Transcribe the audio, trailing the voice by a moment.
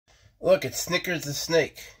Look, it's Snickers the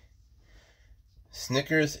snake.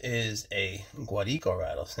 Snickers is a Guarico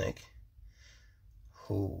rattlesnake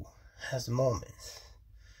who has moments.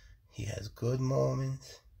 He has good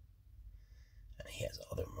moments, and he has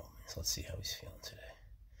other moments. Let's see how he's feeling today.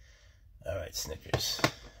 Alright, Snickers,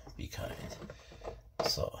 be kind.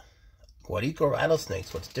 So, Guarico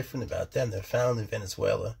rattlesnakes, what's different about them, they're found in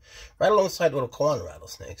Venezuela, right alongside little corn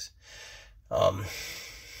rattlesnakes.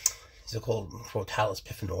 These are called Crotalus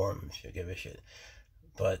pifinorum, if you give a shit.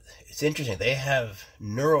 But it's interesting. They have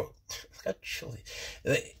they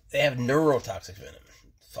have neurotoxic venom.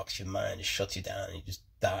 It fucks your mind. It shuts you down. And you just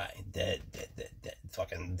die. Dead.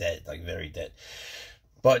 Fucking dead. Like, very dead.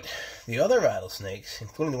 But the other rattlesnakes,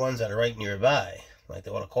 including the ones that are right nearby, like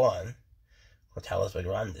the Otacoan, Crotalus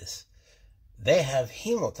migrandis, they have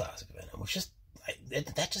hemotoxic venom, which just,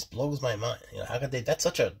 that just blows my mind. You know, how could they, that's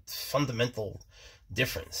such a fundamental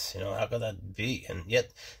difference, you know, how could that be? And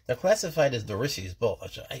yet they're classified as Dorices both.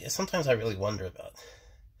 Sometimes I really wonder about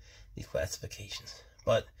these classifications.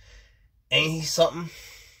 But ain't he something?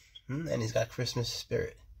 And he's got Christmas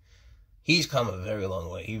spirit. He's come a very long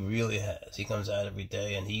way. He really has. He comes out every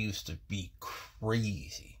day, and he used to be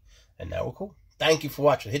crazy. And now we're cool. Thank you for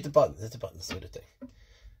watching. Hit the button. Let's do the thing.